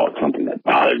vent about something that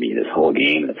bothered me this whole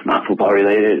game that's not football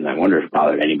related, and I wonder if it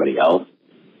bothered anybody else.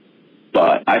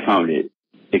 But I found it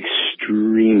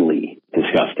extremely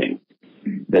disgusting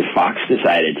that Fox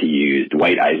decided to use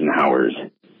Dwight Eisenhower's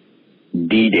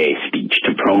D-Day speech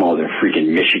to promo their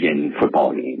freaking Michigan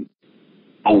football game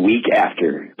a week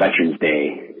after Veterans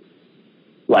Day.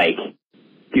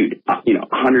 Dude,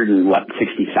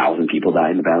 160,000 people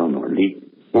died in the Battle of Normandy.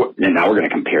 And now we're going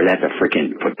to compare that to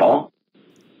freaking football?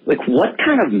 What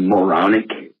kind of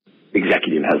moronic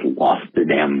executive has lost their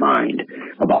damn mind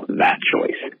about that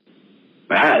choice?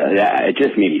 It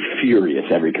just made me furious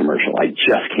every commercial. I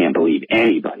just can't believe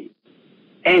anybody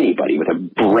with a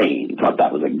brain thought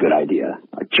that was a good idea.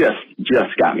 It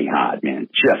just got me hot, man.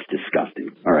 Just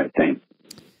disgusting. All right, thanks.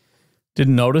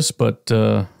 Didn't notice, but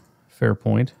fair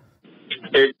point.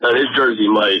 It's Jersey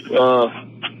Mike.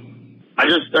 I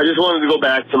just wanted to go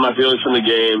back to my feelings from the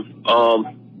game.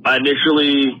 I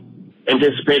initially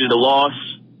anticipated a loss.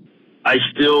 I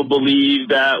still believe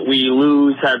that we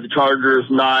lose had the Chargers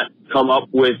not come up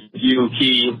with a few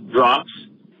key drops.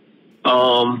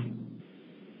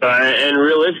 And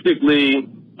realistically,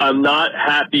 I'm not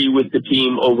happy with the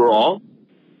team overall,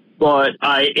 but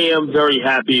I am very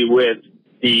happy with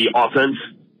the offense,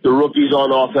 the rookies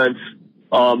on offense.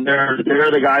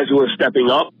 They're the guys who are stepping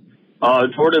up.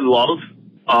 Jordan Love,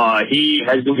 he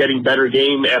has been getting better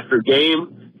game after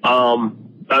game.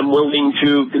 I'm willing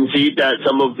to concede that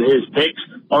some of his picks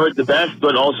aren't the best,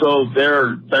 but also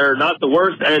they're not the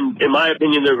worst, and in my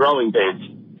opinion, they're growing pains.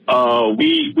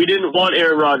 We didn't want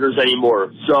Aaron Rodgers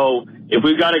anymore, so if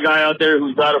we've got a guy out there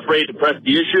who's not afraid to press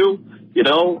the issue,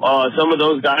 some of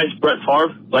those guys, Brett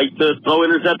Favre, like to throw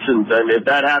interceptions, and if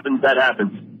that happens, that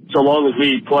happens. So long as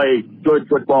we play good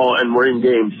football and we're in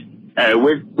games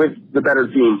with the better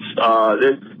teams.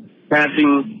 This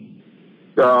passing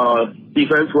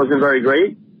defense wasn't very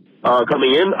great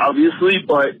coming in, obviously,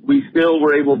 but we still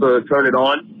were able to turn it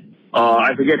on.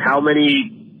 I forget how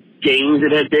many games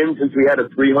it had been since we had a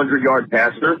 300-yard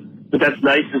passer, but that's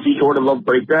nice to see Jordan Love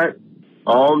break that.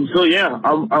 So yeah,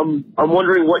 I'm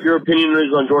wondering what your opinion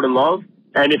is on Jordan Love,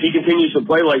 and if he continues to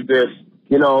play like this,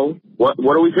 what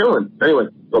are we feeling? Anyway,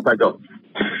 go back up.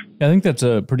 I think that's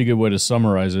a pretty good way to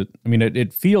summarize it. I mean,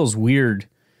 it feels weird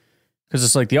because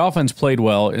it's like the offense played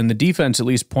well and the defense, at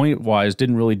least point-wise,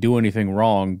 didn't really do anything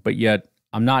wrong, but yet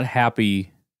I'm not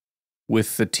happy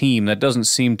with the team. That doesn't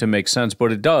seem to make sense,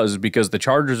 but it does because the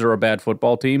Chargers are a bad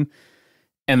football team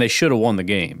and they should have won the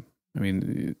game. I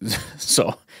mean,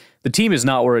 so the team is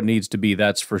not where it needs to be,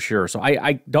 that's for sure. So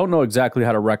I don't know exactly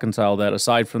how to reconcile that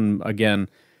aside from, again,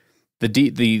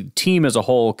 the team as a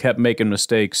whole kept making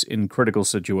mistakes in critical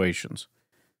situations.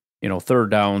 Third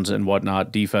downs and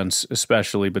whatnot, defense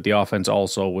especially, but the offense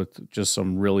also with just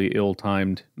some really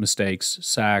ill-timed mistakes,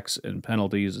 sacks and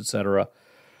penalties, etc.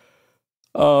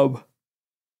 There's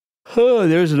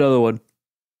another one.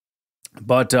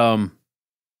 But,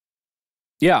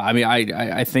 yeah, I mean,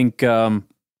 I think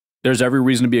there's every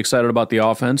reason to be excited about the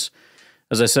offense.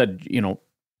 As I said,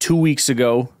 2 weeks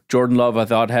ago, Jordan Love, I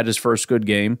thought, had his first good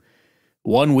game.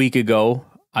 1 week ago,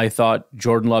 I thought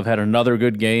Jordan Love had another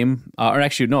good game. Or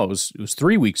actually, no, it was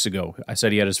 3 weeks ago. I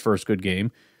said he had his first good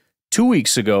game. 2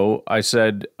 weeks ago, I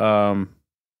said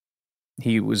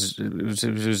it was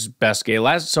his best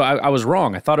game. So I was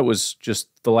wrong. I thought it was just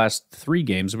the last 3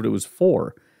 games, but it was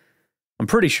 4. I'm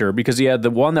pretty sure because he had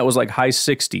the one that was like high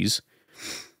 60s,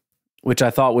 which I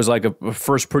thought was like a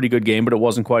first pretty good game, but it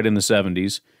wasn't quite in the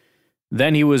 70s.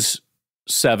 Then he was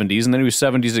 70s, and then he was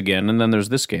 70s again, and then there's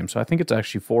this game. So I think it's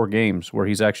actually 4 games where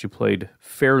he's actually played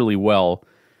fairly well,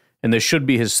 and this should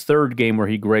be his 3rd game where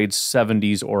he grades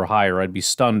 70s or higher. I'd be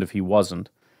stunned if he wasn't,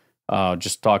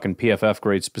 just talking PFF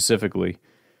grades specifically.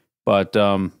 But,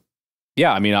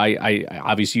 yeah, I mean, I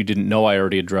obviously you didn't know I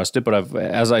already addressed it, but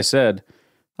as I said,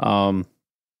 when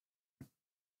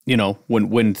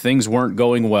things weren't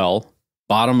going well,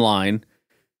 bottom line,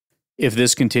 if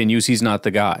this continues, he's not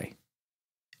the guy.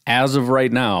 As of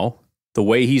right now, the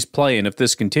way he's playing, if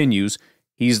this continues,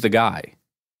 he's the guy.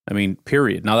 I mean,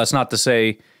 period. Now, that's not to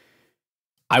say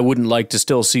I wouldn't like to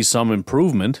still see some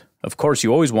improvement. Of course,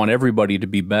 you always want everybody to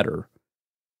be better.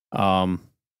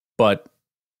 But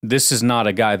this is not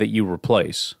a guy that you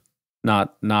replace.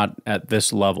 Not at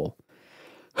this level.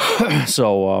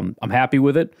 So I'm happy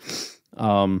with it.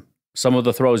 Some of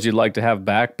the throws you'd like to have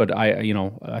back, but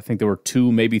I think there were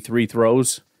 2, maybe 3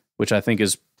 throws, which I think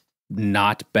is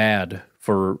not bad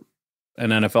for an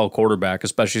NFL quarterback,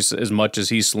 especially as much as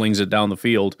he slings it down the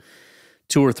field.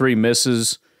 2 or 3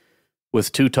 misses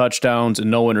with 2 touchdowns and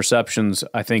no interceptions,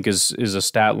 I think is a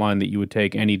stat line that you would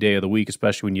take any day of the week,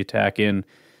 especially when you tack in,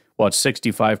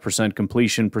 65%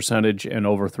 completion percentage and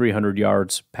over 300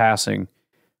 yards passing.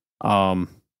 I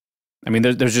mean,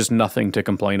 there's just nothing to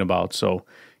complain about. So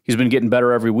he's been getting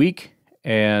better every week,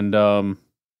 and I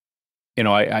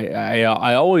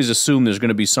always assume there's going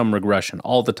to be some regression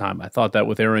all the time. I thought that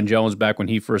with Aaron Jones back when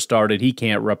he first started. He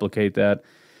can't replicate that.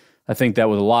 I think that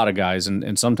with a lot of guys,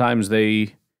 and sometimes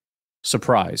they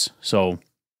surprise. So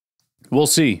we'll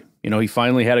see. He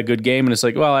finally had a good game, and it's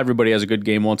like, well, everybody has a good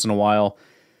game once in a while.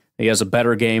 He has a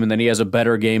better game, and then he has a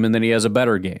better game, and then he has a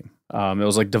better game. It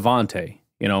was like Devontae.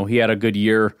 He had a good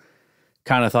year,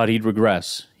 kind of thought he'd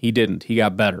regress. He didn't. He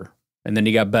got better. And then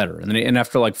he got better. And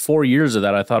after like 4 years of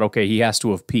that, I thought, okay, he has to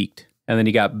have peaked. And then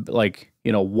he got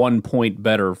 1 point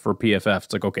better for PFF.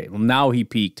 It's like, okay, well, now he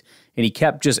peaked. And he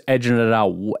kept just edging it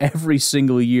out every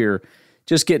single year,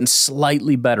 just getting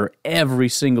slightly better every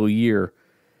single year.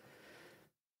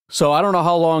 So I don't know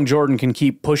how long Jordan can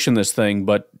keep pushing this thing,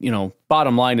 but,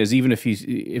 bottom line is even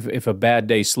if a bad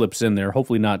day slips in there,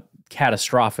 hopefully not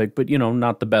catastrophic, but,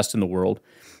 not the best in the world.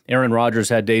 Aaron Rodgers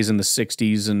had days in the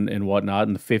 60s and whatnot,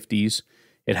 in the 50s.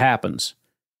 It happens.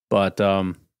 But,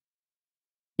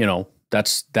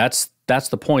 that's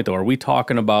the point, though. Are we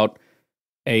talking about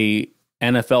a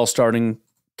NFL starting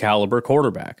caliber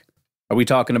quarterback? Are we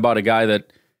talking about a guy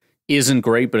that isn't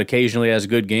great but occasionally has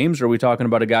good games? Or are we talking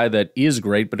about a guy that is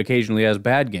great but occasionally has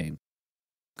bad games?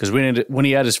 Because when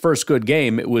he had his first good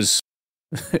game, it was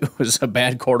a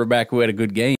bad quarterback who had a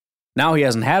good game. Now he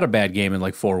hasn't had a bad game in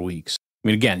like 4 weeks. I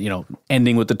mean, again,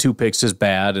 ending with the 2 picks is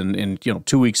bad. And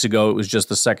 2 weeks ago, it was just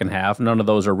the second half. None of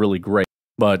those are really great.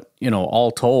 But,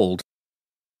 all told,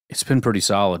 it's been pretty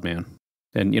solid, man.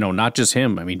 And, not just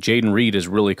him. I mean, Jaden Reed has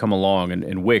really come along,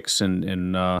 and Wicks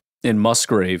and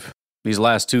Musgrave. These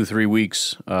last 2-3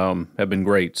 weeks have been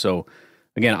great. So,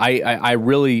 again,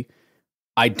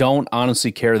 I don't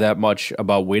honestly care that much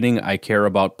about winning. I care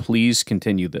about please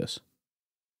continue this.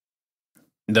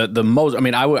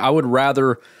 I would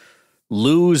rather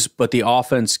lose, but the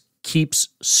offense keeps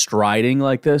striding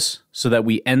like this so that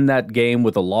we end that game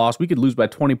with a loss. We could lose by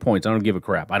 20 points. I don't give a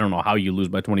crap. I don't know how you lose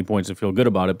by 20 points and feel good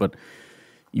about it, but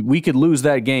we could lose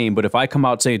that game. But if I come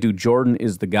out saying, dude, Jordan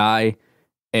is the guy,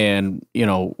 and,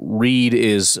 Reed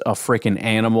is a freaking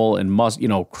animal,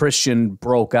 and Christian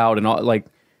broke out and all, like,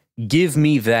 give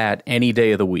me that any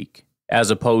day of the week,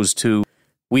 as opposed to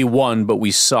we won, but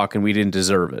we suck and we didn't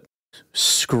deserve it.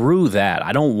 Screw that.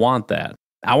 I don't want that.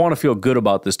 I want to feel good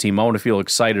about this team. I want to feel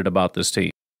excited about this team.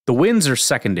 The wins are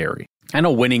secondary. I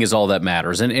know winning is all that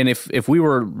matters. And if we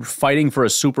were fighting for a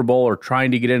Super Bowl or trying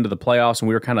to get into the playoffs and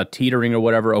we were kind of teetering or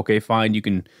whatever, okay, fine, you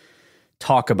can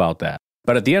talk about that.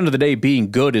 But at the end of the day, being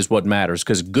good is what matters,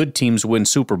 because good teams win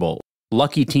Super Bowl.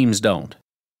 Lucky teams don't.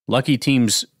 Lucky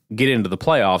teams get into the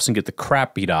playoffs and get the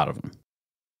crap beat out of them.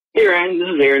 Hey, Ryan, this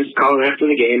is Aaron, just calling after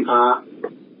the game.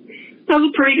 That was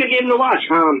a pretty good game to watch.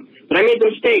 But I made the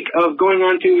mistake of going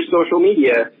onto social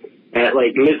media at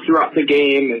throughout the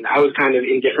game, and I was kind of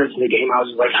indifferent to the game. I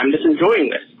was like, I'm just enjoying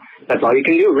this. That's all you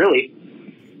can do, really.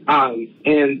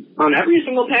 And on every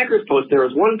single Packers post, there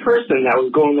was one person that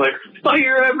was going like,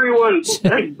 fire everyone,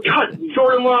 cut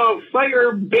Jordan Love,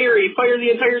 fire Barry, fire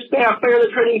the entire staff, fire the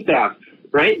training staff,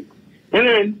 right? And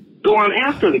then go on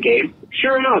after the game.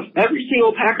 Sure enough, every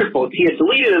single Packers post, he had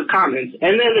deleted his comments,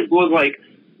 and then it was like,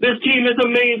 this team is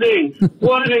amazing.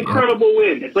 What an incredible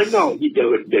win. It's like, no, you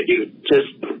do it, dude.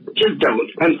 Just don't.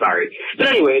 I'm sorry. But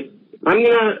anyways, I'm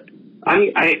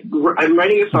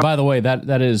writing a song. By the way,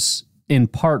 that is in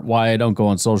part why I don't go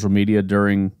on social media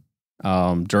during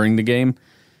the game.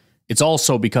 It's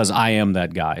also because I am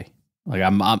that guy. Like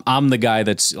I'm the guy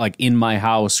that's like in my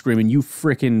house screaming, "You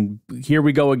frickin', here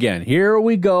we go again. Here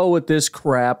we go with this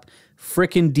crap.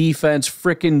 Frickin' defense,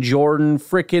 frickin' Jordan,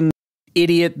 frickin'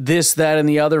 idiot, this, that, and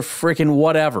the other, frickin'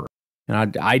 whatever."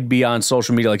 And I'd be on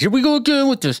social media like, "Here we go again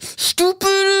with this stupid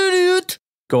idiot."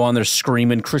 Go on there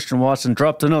screaming, "Christian Watson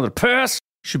dropped another pass.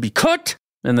 Should be cut."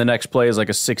 And the next play is like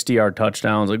a 60-yard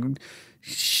touchdown. It's like,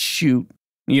 shoot.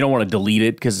 You don't want to delete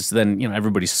it because then,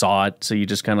 everybody saw it. So you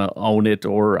just kind of own it.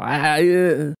 Or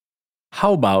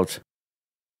how about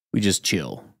we just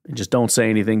chill and just don't say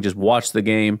anything. Just watch the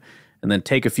game and then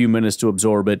take a few minutes to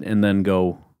absorb it and then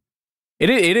go. It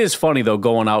is funny, though,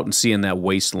 going out and seeing that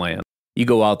wasteland. You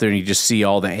go out there and you just see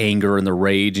all the anger and the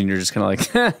rage and you're just kind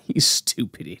of like, you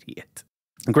stupid idiot.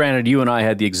 Granted, you and I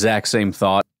had the exact same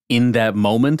thought in that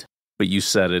moment, but you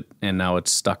said it and now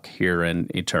it's stuck here in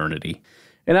eternity.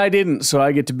 And I didn't, so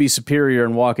I get to be superior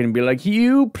and walk in and be like,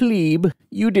 "You plebe,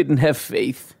 you didn't have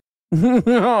faith."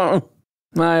 I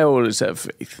always have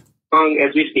faith.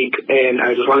 As we speak, and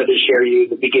I just wanted to share you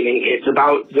the beginning. It's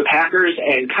about the Packers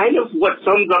and kind of what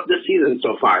sums up this season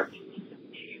so far.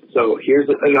 So here's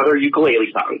another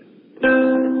ukulele song.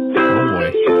 Oh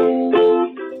boy.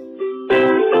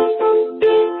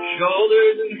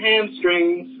 Shoulders and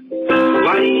hamstrings,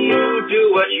 why do you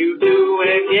do what you do when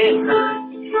it gets hurt?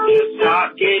 Just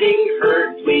stop getting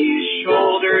hurt, please.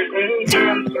 Shoulders and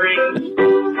hamstrings.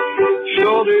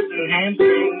 Shoulders and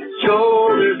hamstrings.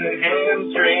 Shoulders and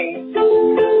hamstrings.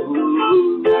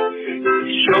 Ooh.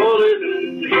 Shoulders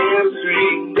and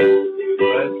hamstrings.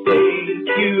 But thank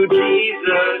you,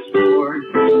 Jesus, for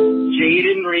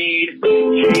Jaden Reed.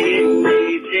 Jaden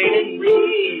Reed. Jaden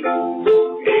Reed.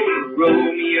 Hey,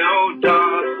 Romeo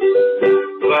Dobbs.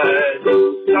 But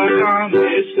stuck on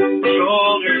this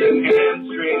shoulders and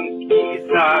hamstrings. He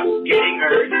stopped getting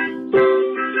hurt.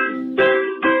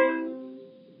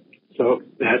 So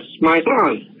that's my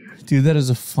song. Dude, that is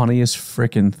the funniest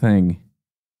frickin' thing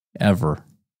ever.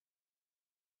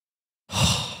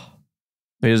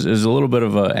 There's a little bit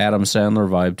of a Adam Sandler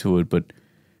vibe to it, but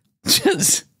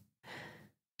just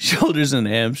shoulders and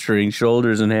hamstrings,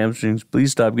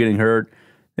 please stop getting hurt.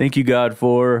 Thank you, God,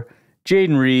 for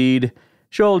Jaden Reed,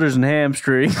 shoulders and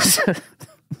hamstrings.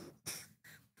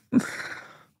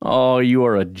 Oh, you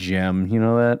are a gem. You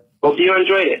know that? Hope you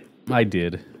enjoyed it. I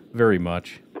did. Very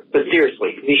much. But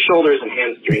seriously, these shoulders and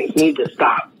hamstrings need to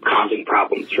stop causing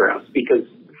problems for us because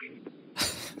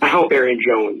I hope Aaron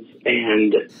Jones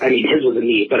and, his was a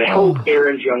knee, but I hope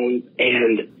Aaron Jones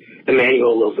and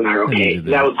Emmanuel Wilson are okay.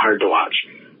 That was hard to watch.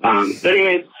 But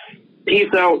anyways,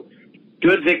 peace out.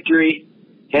 Good victory.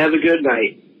 Have a good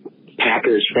night,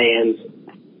 Packers fans.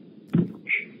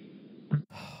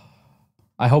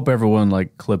 I hope everyone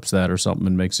clips that or something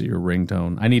and makes it your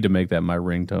ringtone. I need to make that my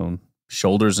ringtone.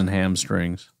 Shoulders and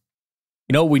hamstrings.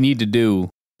 You know what we need to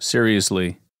do?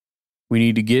 Seriously. We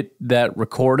need to get that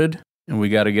recorded and we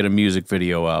got to get a music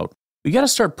video out. We got to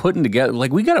start putting together,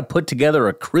 we got to put together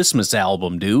a Christmas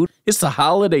album, dude. It's the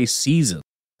holiday season.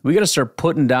 We got to start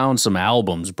putting down some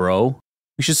albums, bro.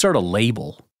 We should start a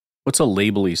label. What's a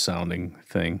label-y sounding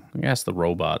thing? Ask the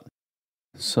robot.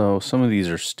 So some of these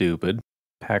are stupid.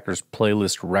 Packers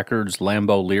Playlist Records,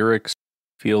 Lambeau Lyrics,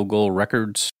 Field Goal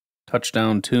Records,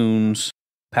 Touchdown Tunes,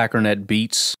 Packernet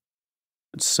Beats.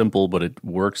 It's simple, but it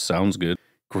works, sounds good.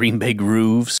 Green Bay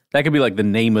Grooves. That could be the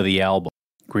name of the album.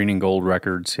 Green and Gold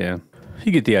Records, yeah.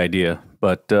 You get the idea,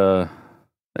 but that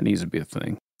needs to be a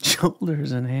thing.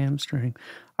 Shoulders and hamstring.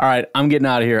 All right, I'm getting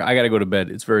out of here. I got to go to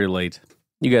bed. It's very late.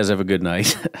 You guys have a good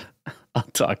night. I'll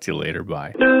talk to you later.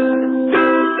 Bye.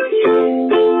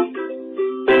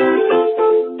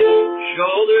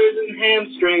 Shoulders and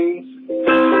hamstrings.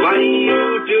 Why do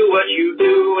you do what you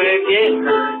do when it gets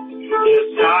hurt?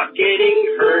 Just stop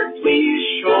getting hurt, please.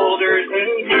 Shoulders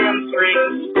and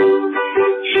hamstrings.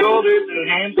 Shoulders and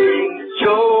hamstrings.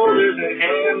 Shoulders and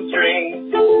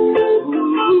hamstrings.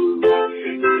 Ooh.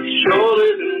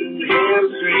 Shoulders and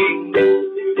hamstrings.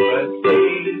 But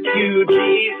thank you,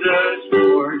 Jesus,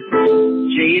 for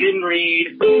Jaden Reed.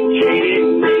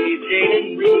 Jaden Reed. Jaden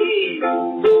Reed.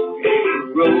 Hey,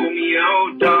 Romeo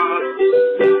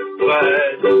Dobbs.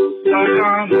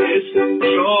 Thomas,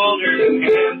 shoulders and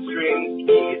hamstrings,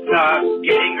 he stopped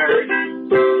getting hurt.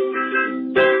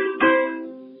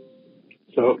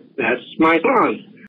 So that's my song.